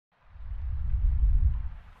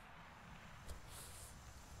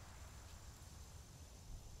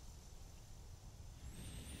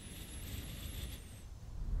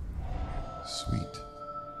Sweet.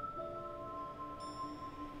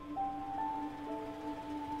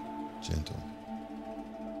 Gentle.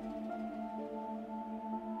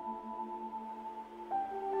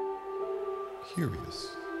 Curious.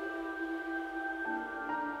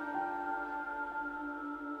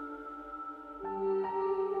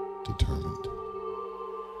 Determined.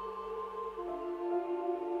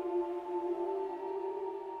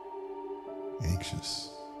 Anxious.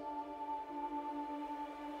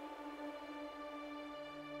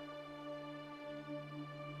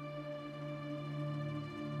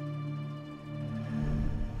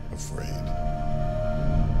 Afraid.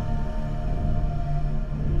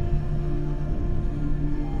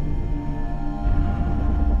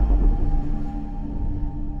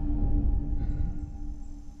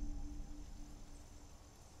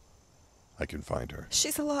 I can find her.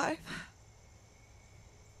 She's alive.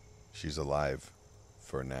 She's alive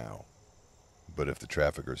for now. But if the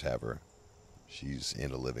traffickers have her, she's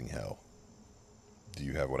in a living hell. Do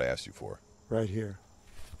you have what I asked you for? Right here.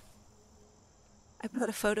 I put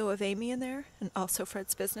a photo of Amy in there and also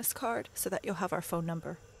Fred's business card so that you'll have our phone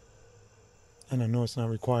number. And I know it's not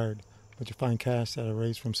required, but you find cash that I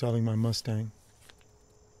raised from selling my Mustang.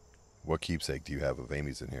 What keepsake do you have of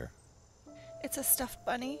Amy's in here? It's a stuffed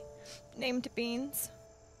bunny named Beans.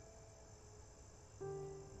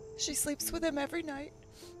 She sleeps with him every night.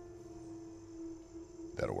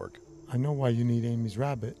 That'll work. I know why you need Amy's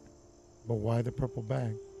rabbit, but why the purple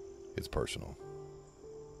bag? It's personal.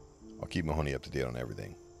 I'll keep Mahoney up to date on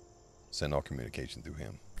everything. Send all communication through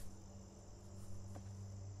him.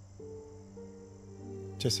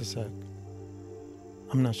 Just a sec.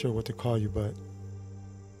 I'm not sure what to call you, but...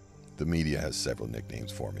 The media has several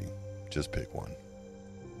nicknames for me. Just pick one.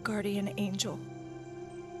 Guardian Angel.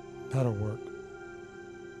 That'll work.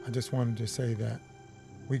 I just wanted to say that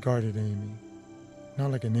we guarded Amy. Not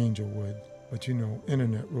like an angel would, but you know,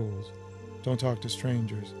 internet rules. Don't talk to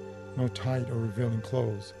strangers. No tight or revealing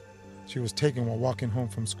clothes. She was taken while walking home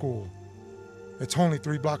from school. It's only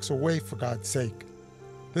 3 blocks away, for God's sake.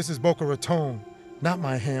 This is Boca Raton, not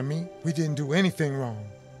Miami. We didn't do anything wrong.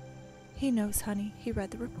 He knows, honey. He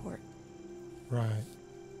read the report. Right.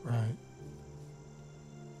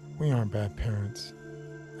 We aren't bad parents.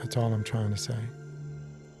 That's all I'm trying to say.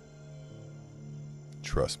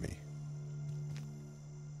 Trust me.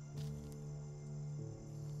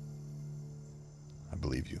 I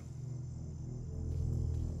believe you.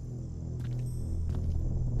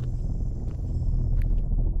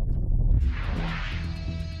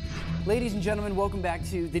 Ladies and gentlemen, welcome back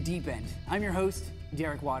to The Deep End. I'm your host,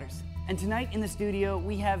 Derek Waters. And tonight in the studio,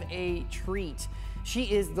 we have a treat. She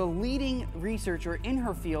is the leading researcher in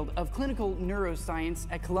her field of clinical neuroscience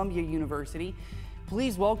at Columbia University.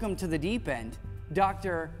 Please welcome to The Deep End,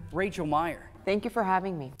 Dr. Rachel Meyer. Thank you for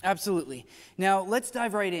having me. Absolutely. Now, let's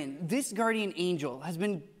dive right in. This guardian angel has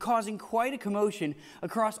been causing quite a commotion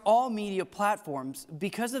across all media platforms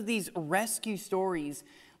because of these rescue stories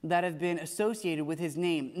that have been associated with his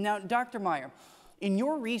name. Now, Dr. Meyer, in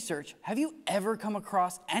your research, have you ever come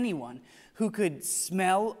across anyone who could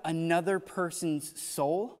smell another person's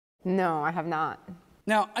soul? No, I have not.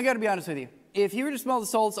 Now, I gotta be honest with you. If he were to smell the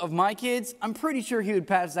souls of my kids, I'm pretty sure he would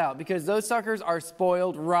pass out because those suckers are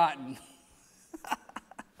spoiled rotten.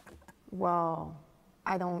 Well,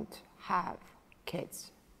 I don't have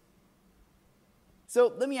kids.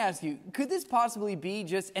 So let me ask you, could this possibly be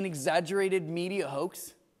just an exaggerated media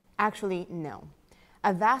hoax? Actually, no.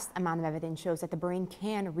 A vast amount of evidence shows that the brain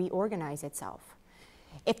can reorganize itself.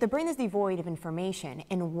 If the brain is devoid of information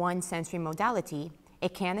in one sensory modality,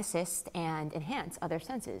 it can assist and enhance other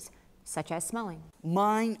senses, such as smelling.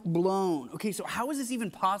 Mind blown. Okay, so how is this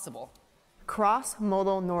even possible?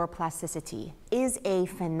 Cross-modal neuroplasticity is a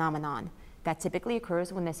phenomenon that typically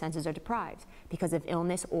occurs when the senses are deprived because of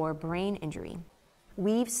illness or brain injury.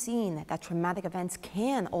 We've seen that traumatic events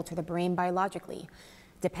can alter the brain biologically.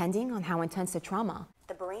 Depending on how intense the trauma,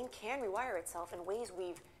 the brain can rewire itself in ways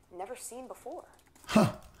we've never seen before.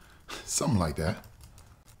 Huh, something like that.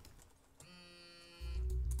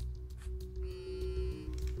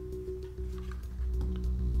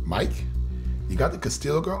 Mike, you got the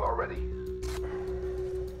Castillo girl already?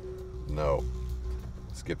 No.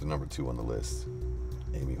 Skip to number 2 on the list.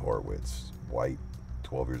 Amy Horowitz. White,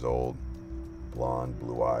 12 years old, blonde,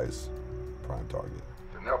 blue eyes, prime target.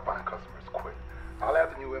 Then they'll find customers quick. I'll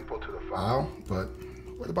add the new info to the file, but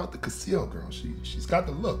what about the Castillo girl? She's got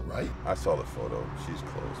the look, right? I saw the photo. She's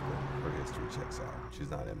close, but her history checks out.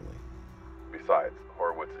 She's not Emily. Besides,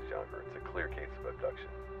 Horowitz is younger. It's a clear case of abduction.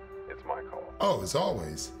 It's my call. Oh, as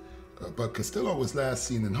always. But Castillo was last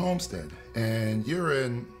seen in Homestead, and you're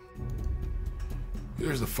in...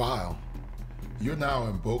 Here's the file. You're now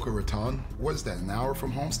in Boca Raton. What is that, an hour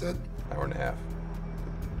from Homestead? Hour and a half.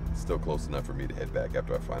 Still close enough for me to head back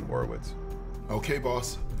after I find Horowitz. Okay,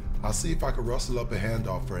 boss. I'll see if I can rustle up a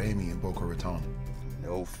handoff for Amy in Boca Raton.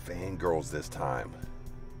 No fangirls this time.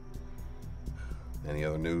 Any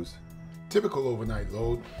other news? Typical overnight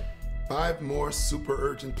load. 5 more super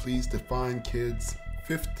urgent pleas to find kids.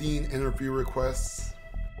 15 interview requests.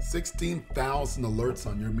 16,000 alerts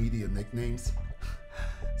on your media nicknames.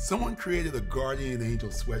 Someone created a Guardian Angel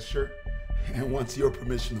sweatshirt and wants your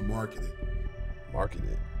permission to market it. Market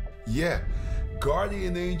it. Yeah,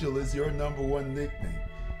 Guardian Angel is your #1 nickname.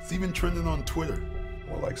 It's even trending on Twitter.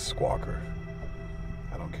 More like Squawker.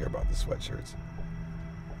 I don't care about the sweatshirts.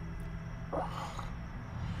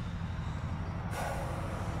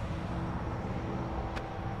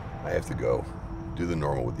 I have to go. Do the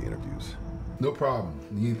normal with the interviews. No problem.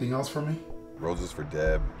 Need anything else from me? Roses for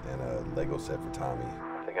Deb and a Lego set for Tommy.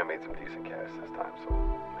 I think I made some decent cash this time, so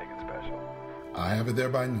make it special. I have it there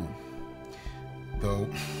by noon. Though,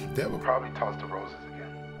 Deb will probably toss the roses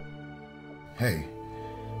again. Hey,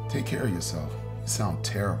 take care of yourself. You sound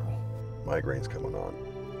terrible. Migraine's coming on.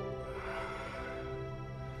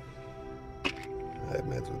 I have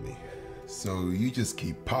meds with me. So you just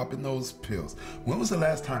keep popping those pills. When was the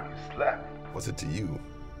last time you slept? What's it to you?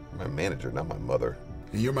 You're my manager, not my mother.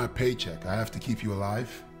 And you're my paycheck. I have to keep you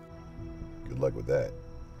alive? Good luck with that.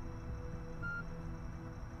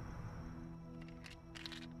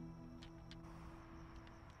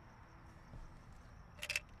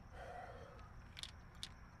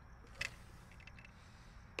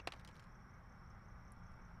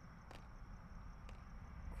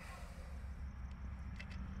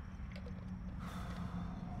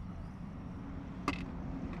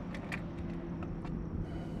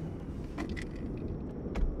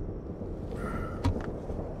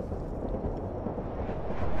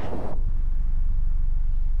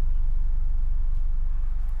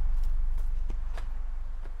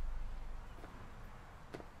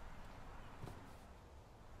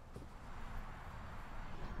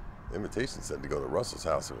 The invitation said to go to Russell's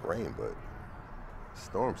house in the rain, but the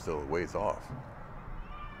storm's still a ways off.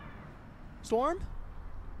 Storm?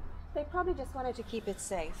 They probably just wanted to keep it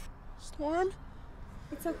safe. Storm?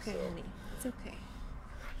 It's okay, honey. It's okay.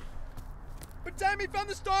 Protect me from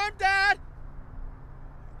the storm, Dad!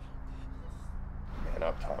 Man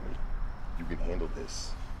up, Tommy. You can handle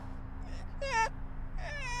this.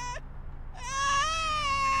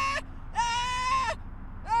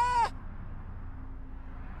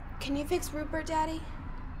 Can you fix Rupert, Daddy?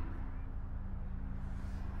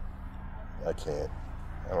 I can't.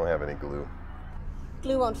 I don't have any glue.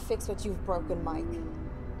 Glue won't fix what you've broken, Mike.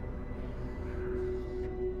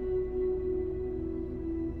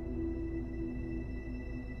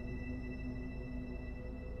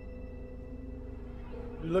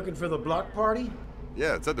 You looking for the block party?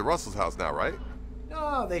 Yeah, it's at the Russell's house now, right?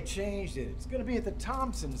 No, they changed it. It's gonna be at the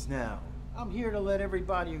Thompsons now. I'm here to let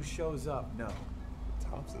everybody who shows up know.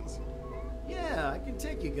 Thompson's? Yeah, I can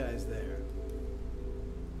take you guys there.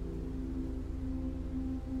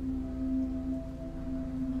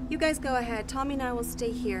 You guys go ahead. Tommy and I will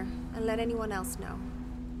stay here and let anyone else know.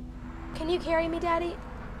 Can you carry me, Daddy?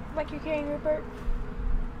 Like you're carrying Rupert?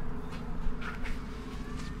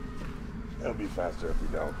 It'll be faster if we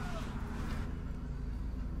don't.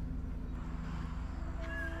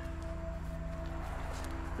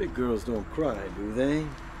 Big girls don't cry, do they?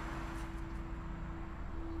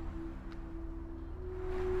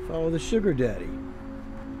 Follow the sugar daddy.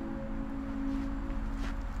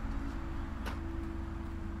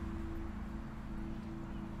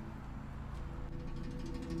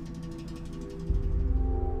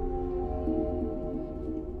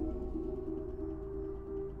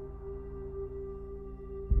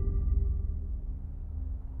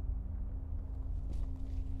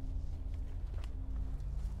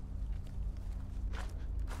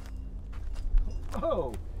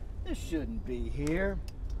 Oh, this shouldn't be here.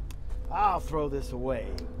 I'll throw this away.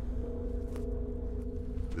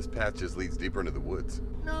 This path just leads deeper into the woods.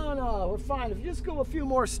 No, we're fine. If you just go a few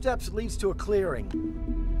more steps, it leads to a clearing.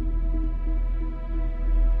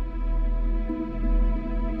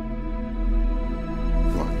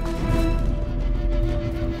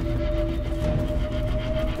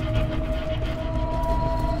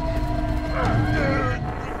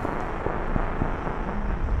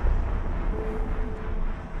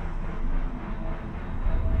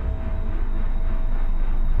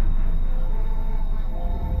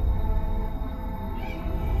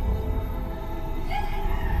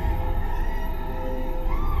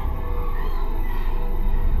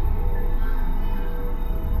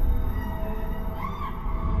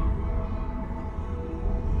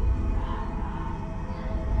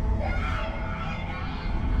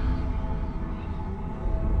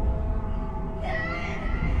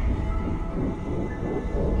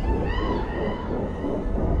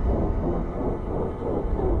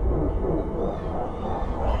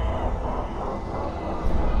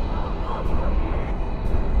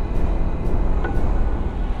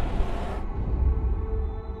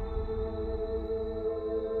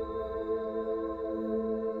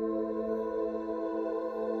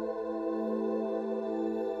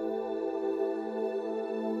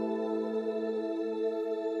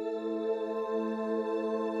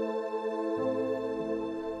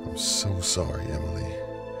 I'm so sorry, Emily.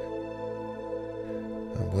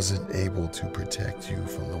 I wasn't able to protect you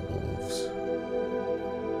from the wolves.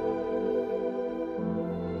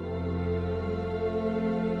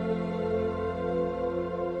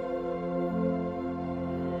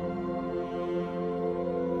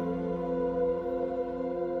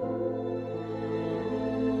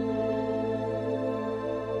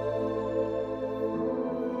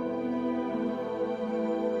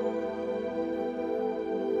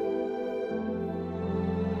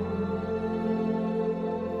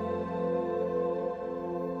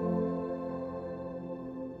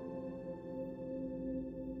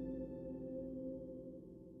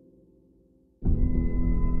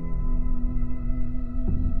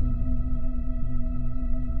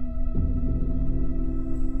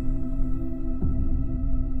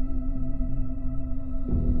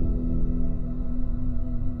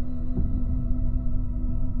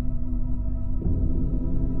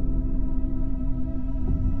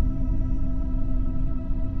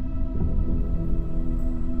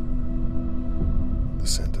 The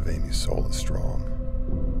scent of Amy's soul is strong.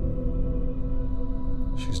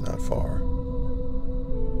 She's not far.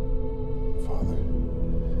 Father,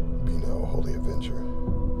 be now a holy avenger.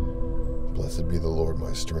 Blessed be the Lord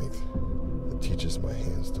my strength, that teaches my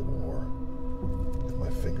hands to war and my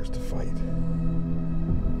fingers to fight.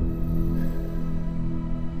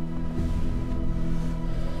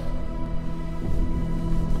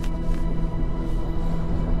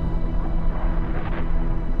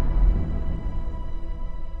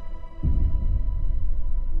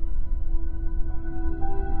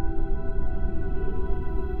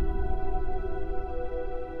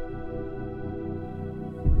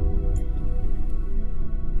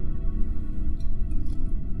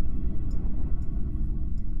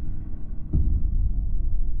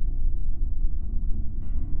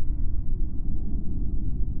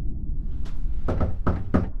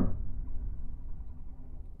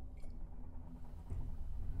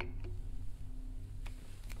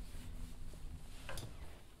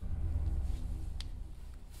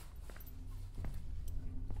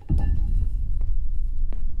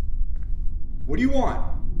 What do you want?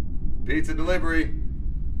 Pizza delivery.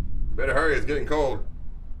 Better hurry, it's getting cold.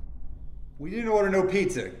 We didn't order no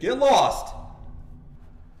pizza. Get lost.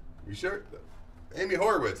 You sure? Amy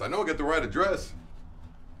Horowitz, I know I got the right address.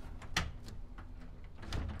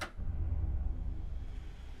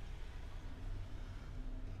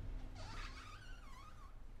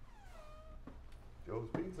 Joe's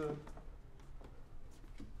Pizza.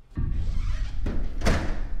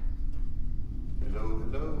 Hello,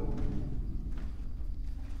 hello.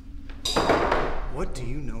 What do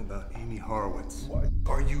you know about Amy Horowitz? What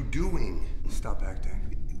are you doing? Stop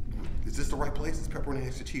acting. Is this the right place? It's pepperoni and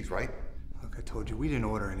extra cheese, right? Look, I told you, we didn't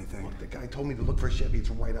order anything. Look, the guy told me to look for a Chevy. It's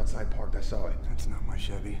right outside parked. I saw it. That's not my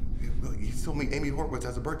Chevy. He told me Amy Horowitz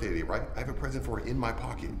has a birthday today, right? I have a present for her in my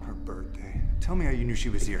pocket. Her birthday. Tell me how you knew she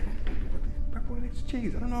was here. Pepperoni and extra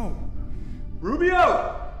cheese. I don't know.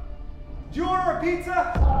 Rubio! Did you order a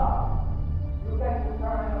pizza? You guys are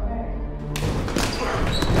starting on me.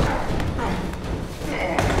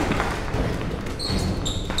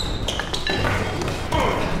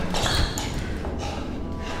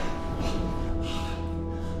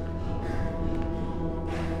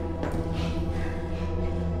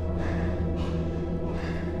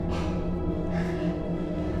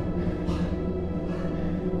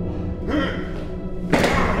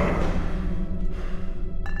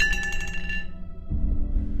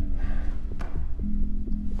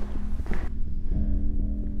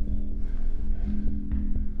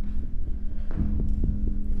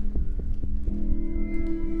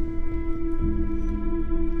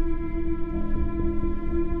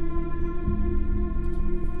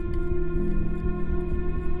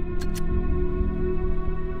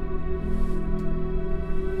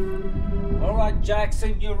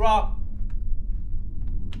 Jackson, you're up.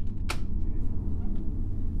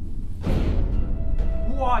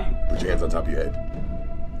 Who are you? Put your hands on top of your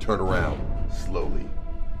head. Turn around, slowly.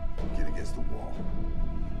 Get against the wall.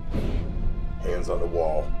 Hands on the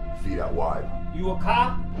wall, feet out wide. You a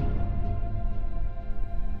cop?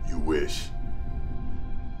 You wish.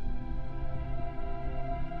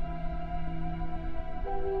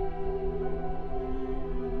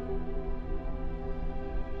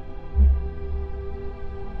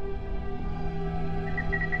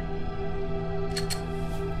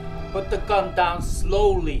 Put the gun down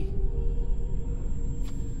slowly.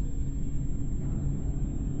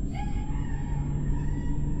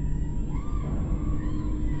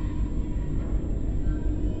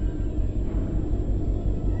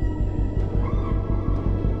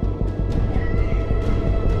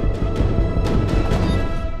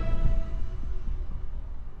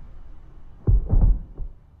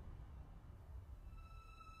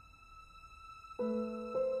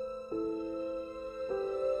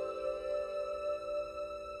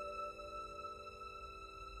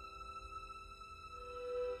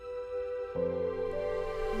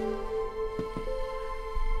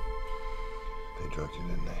 drugged you,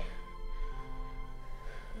 didn't they?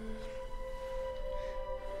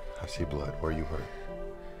 I see blood. Where you hurt?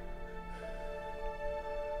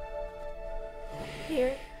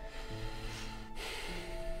 Here.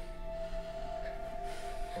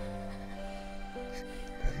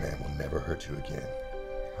 That man will never hurt you again.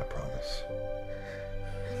 I promise.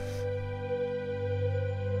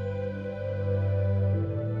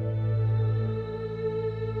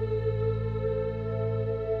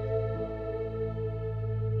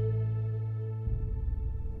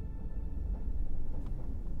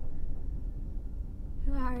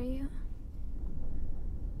 Who are you?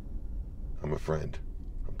 I'm a friend.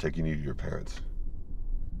 I'm taking you to your parents.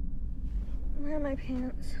 Where are my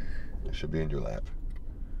pants? They should be in your lap.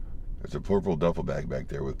 There's a purple duffel bag back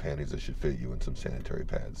there with panties that should fit you and some sanitary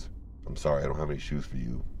pads. I'm sorry, I don't have any shoes for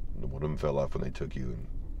you. One of them fell off when they took you, and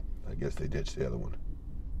I guess they ditched the other one.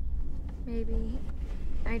 Maybe.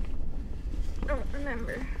 I don't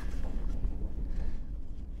remember.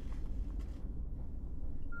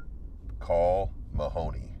 Call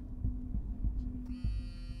Mahoney.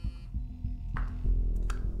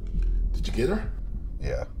 Did you get her?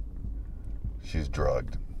 Yeah. She's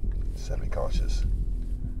drugged, semi-conscious.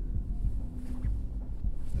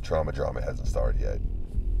 The trauma drama hasn't started yet.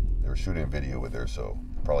 They were shooting a video with her, so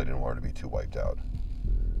probably didn't want her to be too wiped out.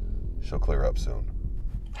 She'll clear up soon.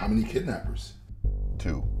 How many kidnappers?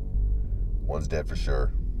 2. One's dead for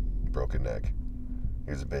sure. Broken neck.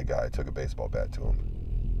 He was a big guy. I took a baseball bat to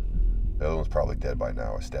him. The other one's probably dead by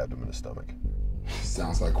now. I stabbed him in the stomach.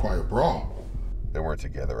 Sounds like quite a brawl. They weren't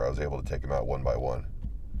together. I was able to take them out one by one.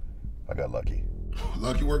 I got lucky.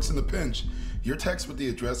 Lucky works in the pinch. Your text with the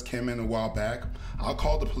address came in a while back. I'll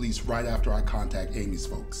call the police right after I contact Amy's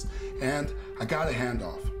folks. And I got a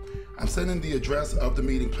handoff. I'm sending the address of the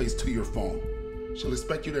meeting place to your phone. She'll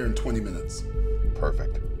expect you there in 20 minutes.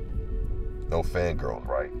 Perfect. No fangirls,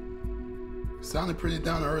 right? Sounded pretty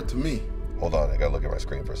down to earth to me. Hold on, I gotta look at my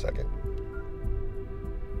screen for a second.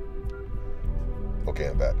 Okay,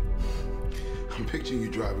 I'm back. I'm picturing you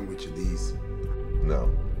driving with your knees.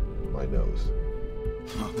 No, my nose.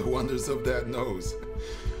 The wonders of that nose.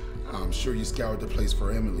 I'm sure you scoured the place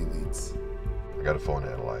for Emily leads. I got a phone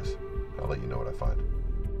to analyze. I'll let you know what I find.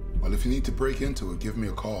 Well, if you need to break into it, give me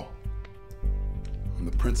a call. I'm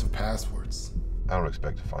the Prince of Passwords. I don't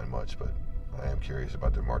expect to find much, but I am curious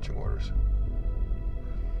about their marching orders.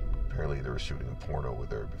 Apparently they were shooting a porno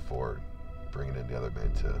with her before bringing in the other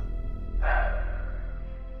men to...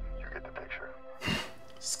 You get the picture.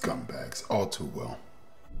 Scumbags, all too well.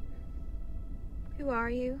 Who are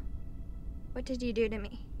you? What did you do to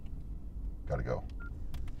me? Gotta go.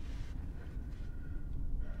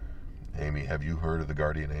 Amy, have you heard of the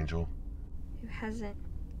Guardian Angel? Who hasn't?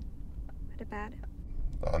 What about him?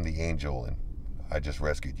 I'm the Angel, and I just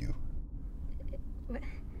rescued you. What?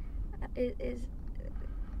 Is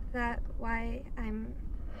that why I'm...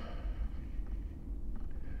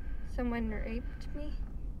 Someone raped me?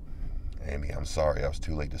 Amy, I'm sorry. I was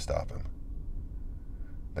too late to stop him.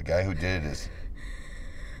 The guy who did it is...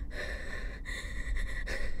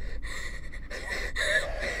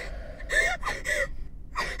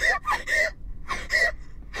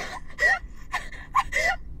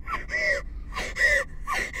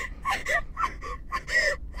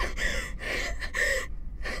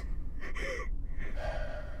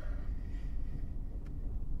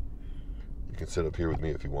 You can sit up here with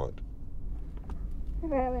me if you want. I'd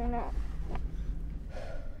rather not.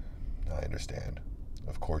 I understand.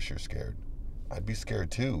 Of course you're scared. I'd be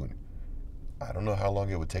scared too. I don't know how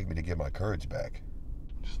long it would take me to get my courage back.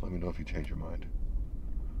 Just let me know if you change your mind.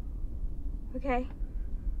 Okay.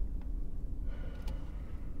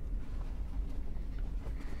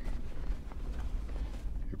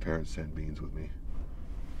 Your parents sent beans with me.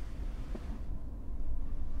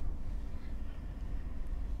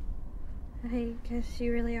 I guess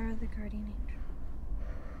you really are the guardian angel.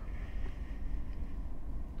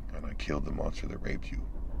 And I killed the monster that raped you.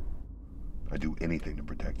 I'd do anything to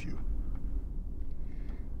protect you.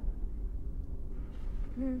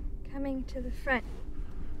 Coming to the front.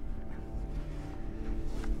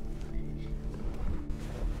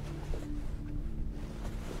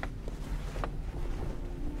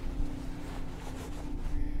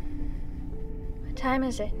 What time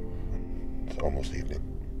is it? It's almost evening.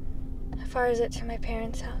 How far is it to my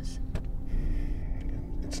parents' house?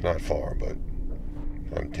 It's not far, but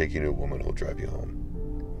I'm taking a woman who'll drive you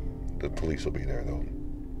home. The police will be there. They'll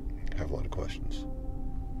have a lot of questions.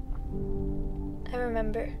 I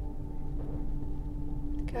remember.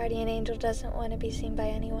 The guardian angel doesn't want to be seen by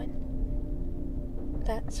anyone.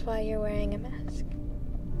 That's why you're wearing a mask.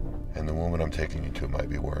 And the woman I'm taking you to might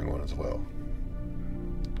be wearing one as well.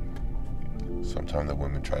 Sometimes the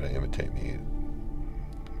women try to imitate me.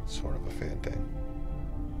 It's sort of a fan thing.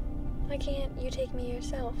 Why can't you take me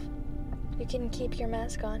yourself? You can keep your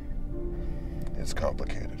mask on. It's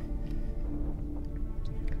complicated.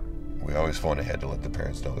 We always phone ahead to let the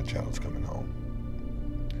parents know the child's coming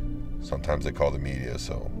home. Sometimes they call the media,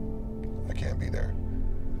 so I can't be there.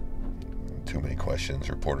 Too many questions,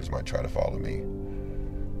 reporters might try to follow me.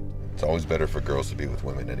 It's always better for girls to be with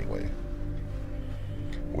women anyway.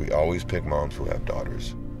 We always pick moms who have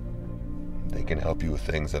daughters. They can help you with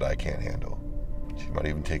things that I can't handle. She might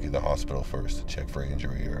even take you to the hospital first to check for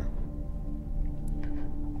injury or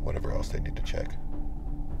whatever else they need to check.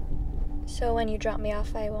 So when you drop me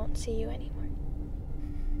off, I won't see you anymore?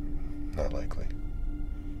 Not likely.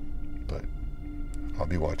 But I'll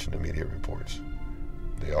be watching the media reports.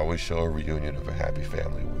 They always show a reunion of a happy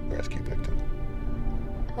family with rescue victim.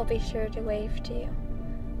 I'll be sure to wave to you.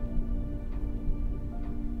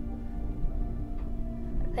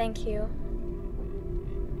 Thank you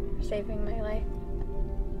for saving my life.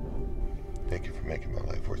 Thank you for making my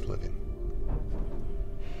life worth living.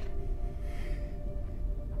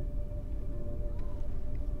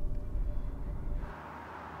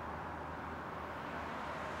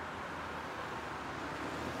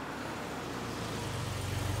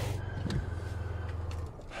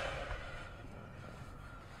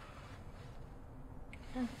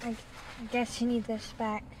 I guess you need this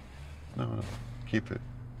back. No, keep it.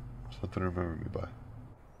 Something to remember me by.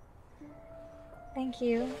 Thank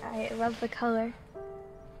you. I love the color.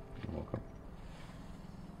 You're welcome.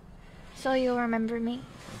 So you'll remember me.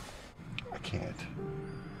 I can't.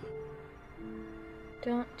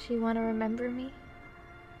 Don't you want to remember me?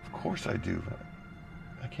 Of course I do.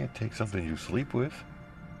 I can't take something you sleep with.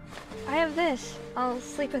 I have this. I'll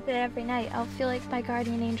sleep with it every night. I'll feel like my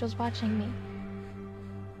guardian angel's watching me.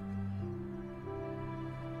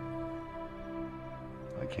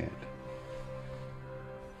 I can't.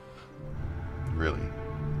 Really.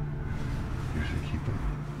 You should keep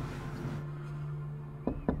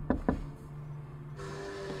it.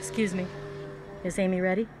 Excuse me. Is Amy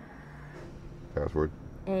ready? Password?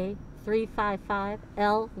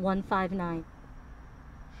 A355L159.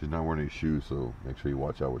 She's not wearing any shoes, so make sure you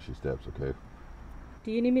watch out where she steps, okay?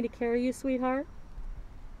 Do you need me to carry you, sweetheart?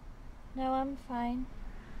 No, I'm fine.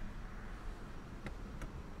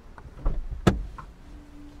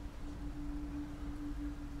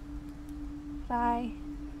 Bye.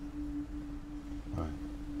 Bye.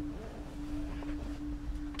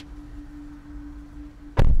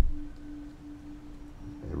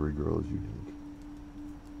 Every girl is unique.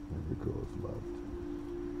 Every girl is loved.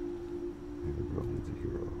 Every girl needs a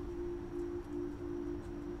hero.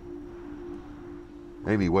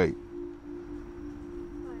 Amy, wait.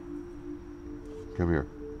 What? Come here.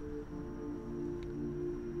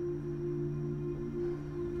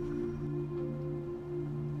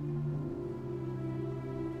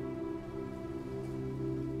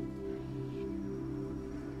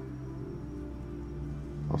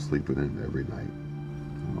 I'll sleep with him every night.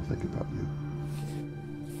 And I'll think about you.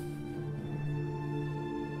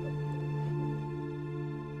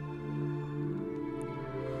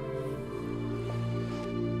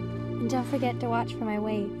 And don't forget to watch for my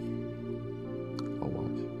wave. I'll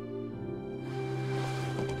watch.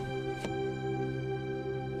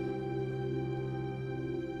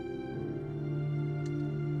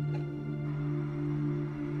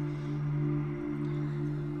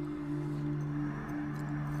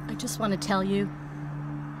 I just want to tell you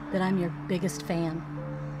that I'm your biggest fan.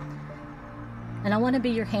 And I want to be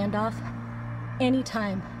your handoff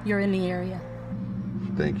anytime you're in the area.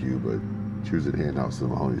 Thank you, but choosing handouts to the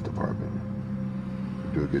Mahoney's department.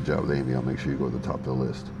 You do a good job with Amy, I'll make sure you go to the top of the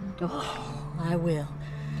list. Oh, I will.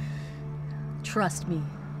 Trust me,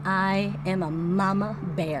 I am a mama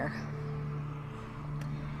bear.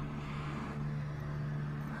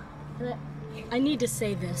 But I need to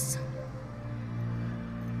say this.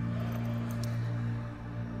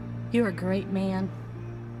 You're a great man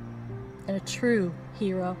and a true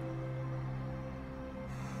hero.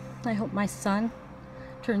 I hope my son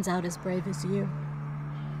turns out as brave as you.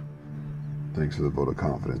 Thanks for the vote of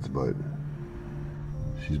confidence, but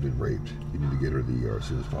she's been raped. You need to get her to the ER as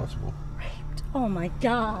soon as possible. Raped? Oh my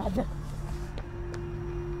God.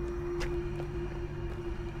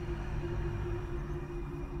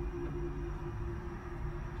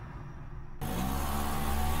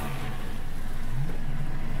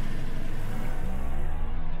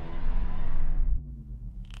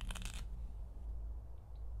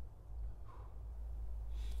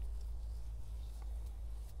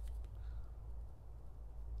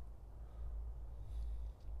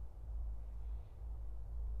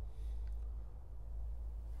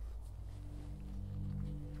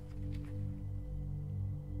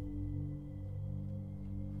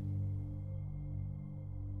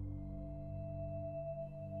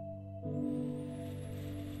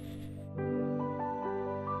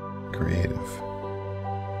 creative.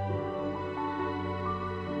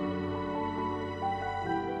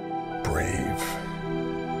 Brave.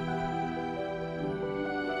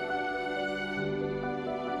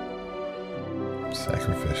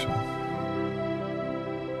 Sacrificial.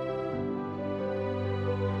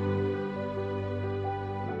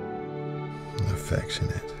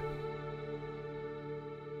 Affectionate.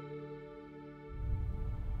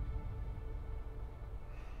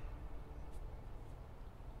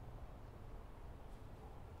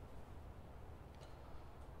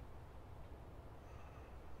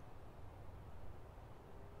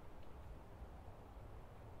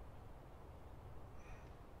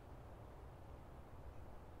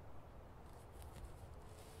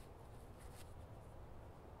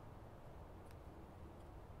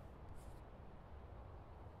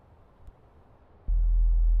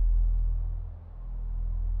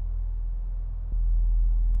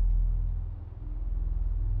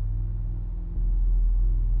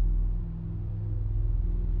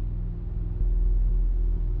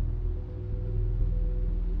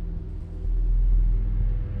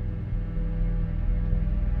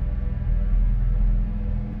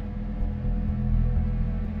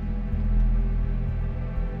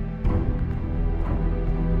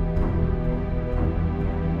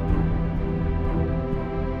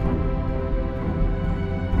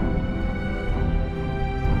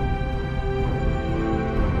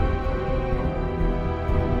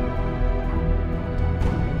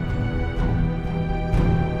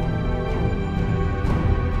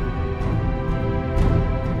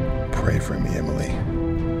 Pray for me, Emily.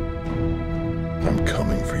 I'm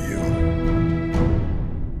coming for you.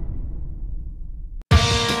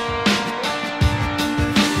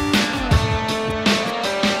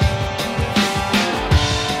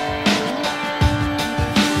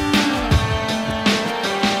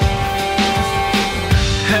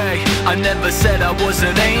 Hey, I never said I was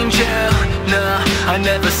an angel. Nah, I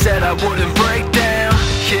never said I wouldn't break down.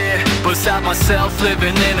 Yeah, beside myself,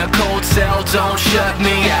 living in a cold cell, don't shut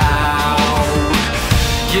me out.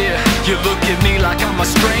 Yeah, you look at me like I'm a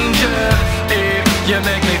stranger. Yeah, you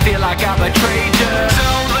make me feel like I betrayed you.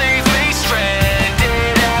 Don't leave me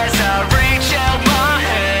stranded as I reach out my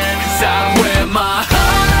hand, 'cause I wear my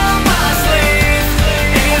heart on my sleeve.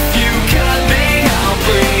 If you cut me, I'll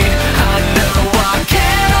bleed. I know I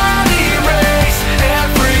cannot erase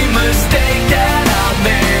every mistake that I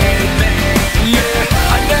made.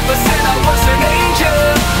 Yeah, I never said I was an angel.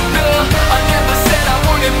 No, I never said I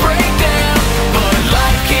wouldn't break down. But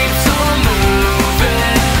life keeps on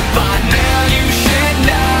moving. By now you should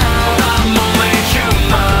know I'm only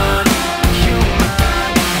human.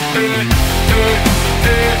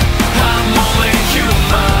 I'm only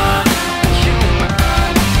human.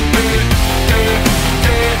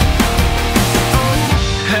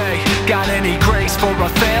 Hey, got any grace for a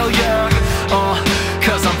failure?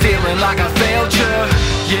 'Cause I'm feeling like I failed you.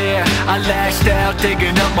 Yeah, I lashed out,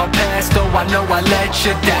 digging up my past, though I know I let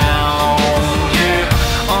you down.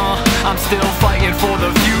 Yeah, I'm still fighting for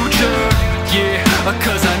the future. Yeah,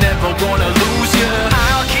 'cause I never wanna lose you.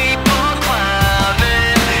 I'll keep on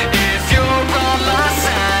climbing if you're on my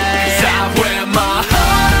side. 'Cause I wear my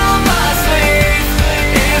heart on my sleeve.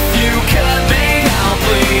 If you cut me, I'll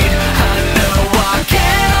bleed. I know I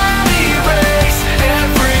cannot erase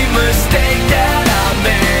every mistake that I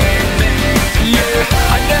made.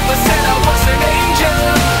 Yeah, I never said I was an angel.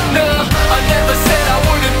 No, I never said I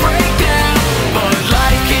wouldn't break down. But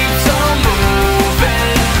life keeps on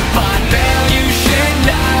moving. By now you should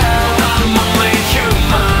know I'm only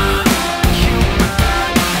human.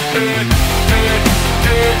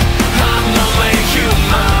 I'm only human.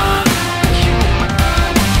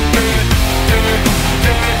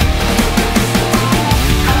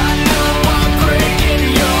 I know I'm breaking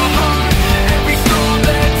your heart. Every storm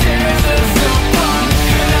that tears us apart.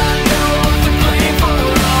 And I know I'm to blame for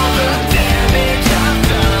all the damage I've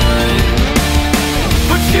done.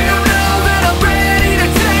 But you know that I'm ready to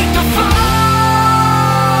take the fall.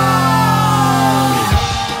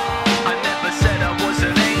 I never said I was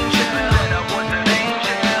an angel.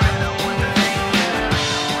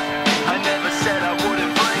 I never said I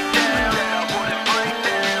wouldn't break down.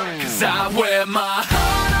 'Cause I wear my heart